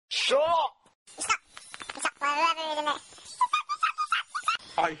Shut up!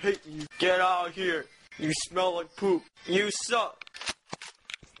 I hate you. Get out of here. You smell like poop. You suck.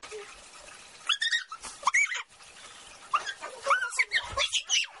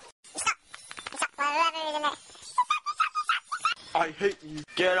 I hate you.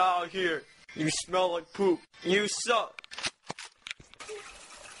 Get out of here. You smell like poop. You suck.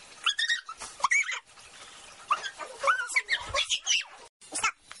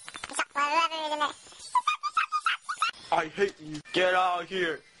 I hate you. Get out of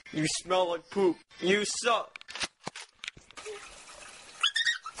here. You smell like poop. You suck.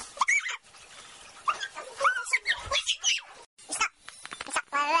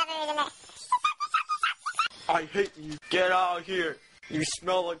 I hate you. Get out of here. You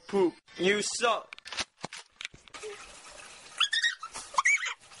smell like poop. You suck.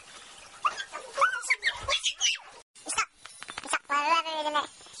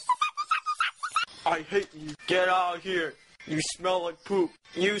 I hate you. Get out of here. You smell like poop.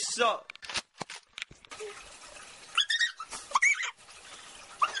 You suck.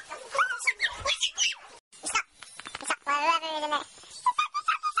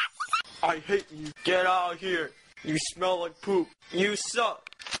 I hate you. Get out of here. You smell like poop. You suck.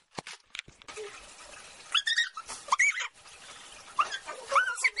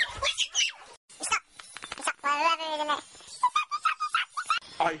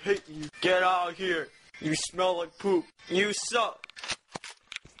 I hate you. Get out of here. You smell like poop. You suck.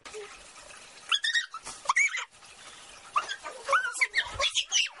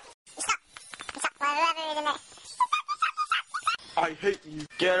 I hate you.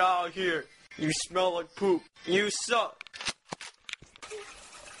 Get out of here. You smell like poop. You suck.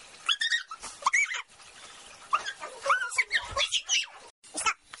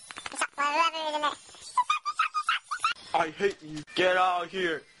 I hate you. Get out of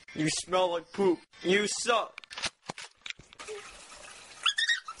here. You smell like poop. You suck.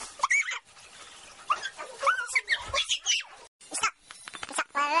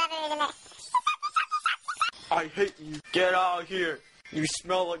 I hate you. Get out of here. You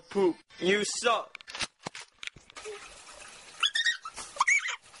smell like poop. You suck.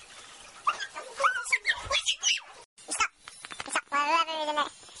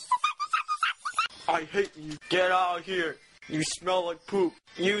 I hate you. Get out of here. You smell like poop.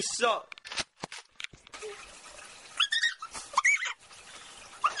 You suck.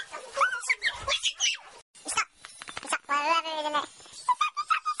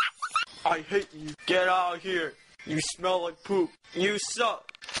 I hate you. Get out of here. You smell like poop. You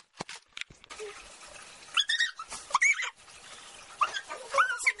suck.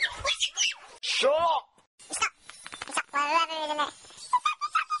 Shut up!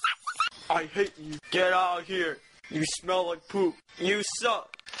 I hate you. Get out of here. You smell like poop. You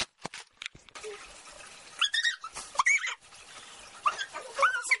suck.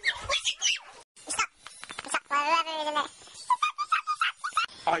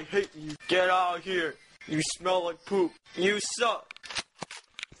 I hate you. Get out of here. You smell like poop. You suck.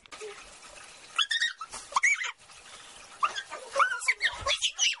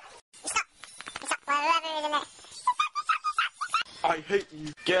 I hate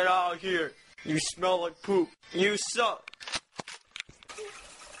you. Get out of here. You smell like poop. You suck.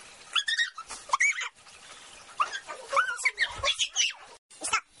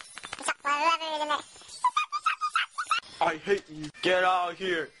 I hate you. Get out of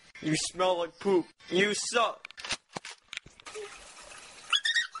here. You smell like poop. You suck.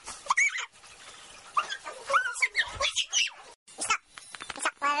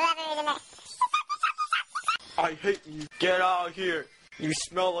 I hate you. Get out of here. You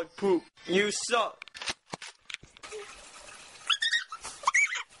smell like poop. You suck.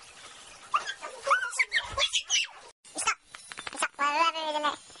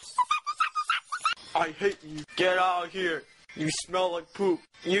 I hate you. Get out of here. You smell like poop.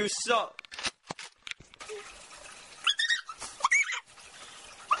 You suck.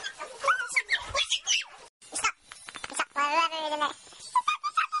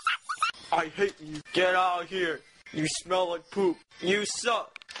 I hate you. Get out of here. You smell like poop. You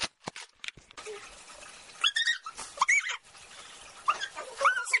suck.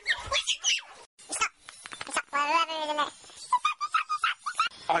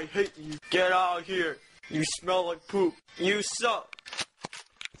 I hate you. Get out of here. You smell like poop. You suck.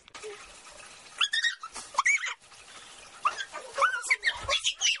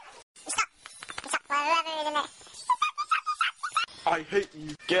 I hate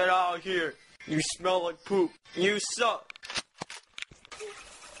you. Get out of here. You smell like poop. You suck.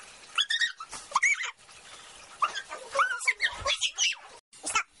 I hate you.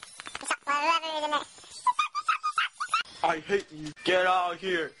 I hate you. Get out of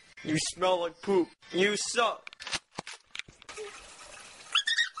here. You smell like poop. You suck.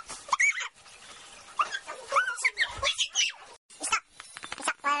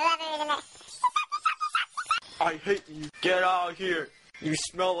 I hate you. Get out of here. You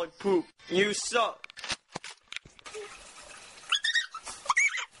smell like poop. You suck.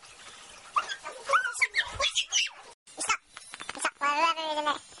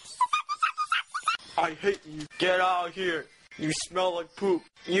 I hate you. Get out of here. You smell like poop.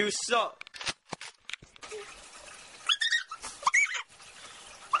 You suck.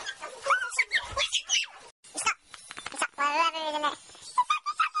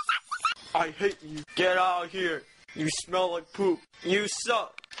 I hate you. Get out of here. You smell like poop. You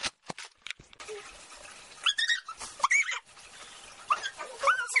suck.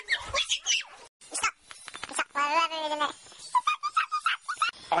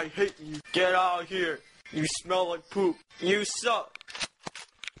 I hate you. Get out of here. You smell like poop. You suck.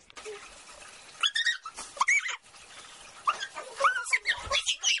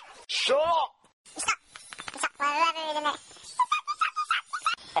 Shut up!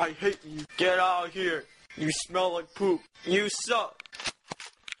 I hate you. Get out of here. You smell like poop. You suck.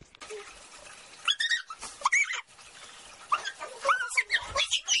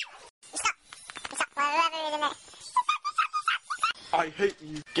 I hate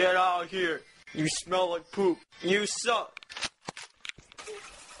you. Get out of here. You smell like poop. You suck.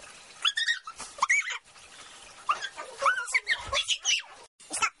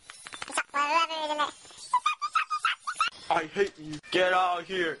 I hate you. Get out of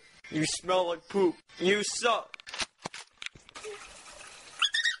here. You smell like poop. You suck.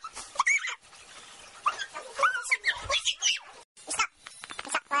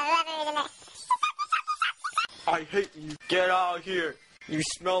 I hate you. Get out of here. You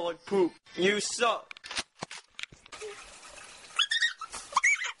smell like poop. You suck.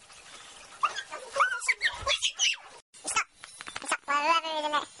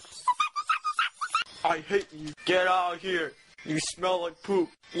 I hate you. Get out of here. You smell like poop.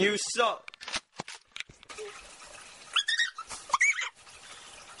 You suck.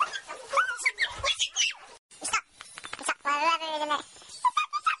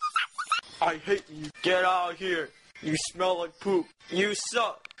 I hate you. Get out of here. You smell like poop. You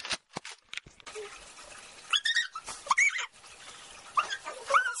suck.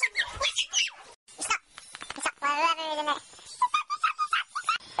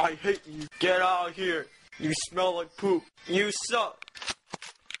 I hate you. Get out of here. You smell like poop. You suck.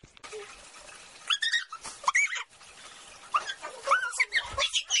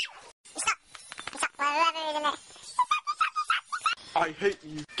 I hate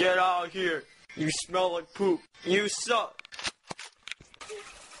you. Get out of here. You smell like poop. You suck.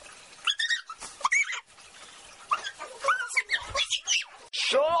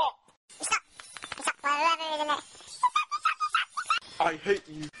 Shut up! I hate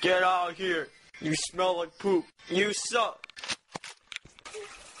you. Get out of here. You smell like poop. You suck.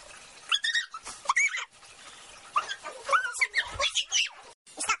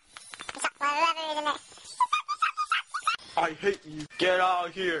 I hate you. Get out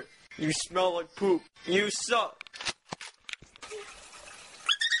of here. You smell like poop. You suck.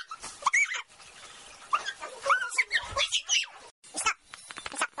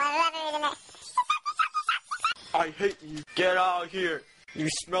 I hate you. Get out of here. You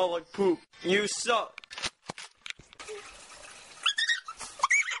smell like poop. You suck.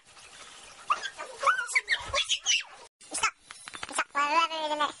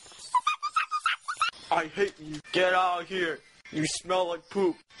 I hate you. Get out of here. You smell like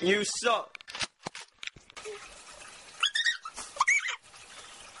poop. You suck.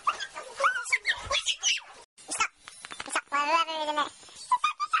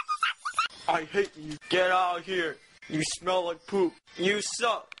 I hate you. Get out of here. You smell like poop. You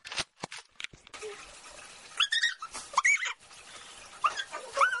suck.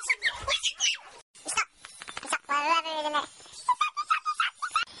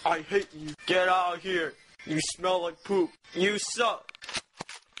 I hate you. Get out of here. You smell like poop. You suck.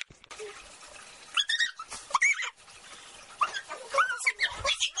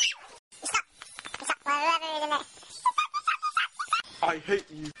 I hate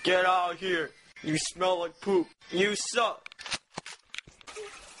you. Get out of here. You smell like poop. You suck.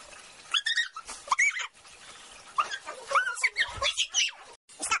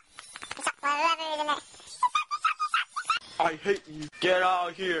 I hate you. Get out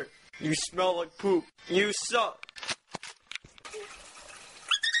of here. You smell like poop. You suck.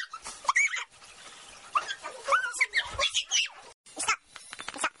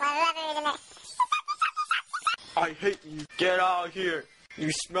 I hate you. Get out of here.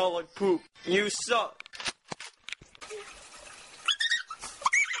 You smell like poop. You suck.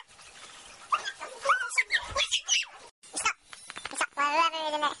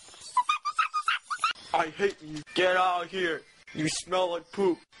 I hate you. Get out of here. You smell like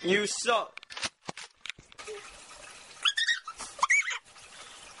poop. You suck.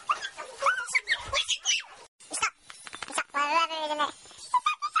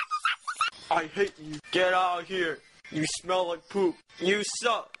 I hate you. Get out of here. You smell like poop. You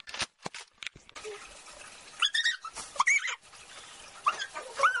suck.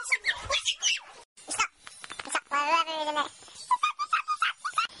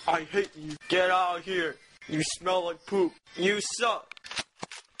 I hate you. Get out of here. You smell like poop. You suck.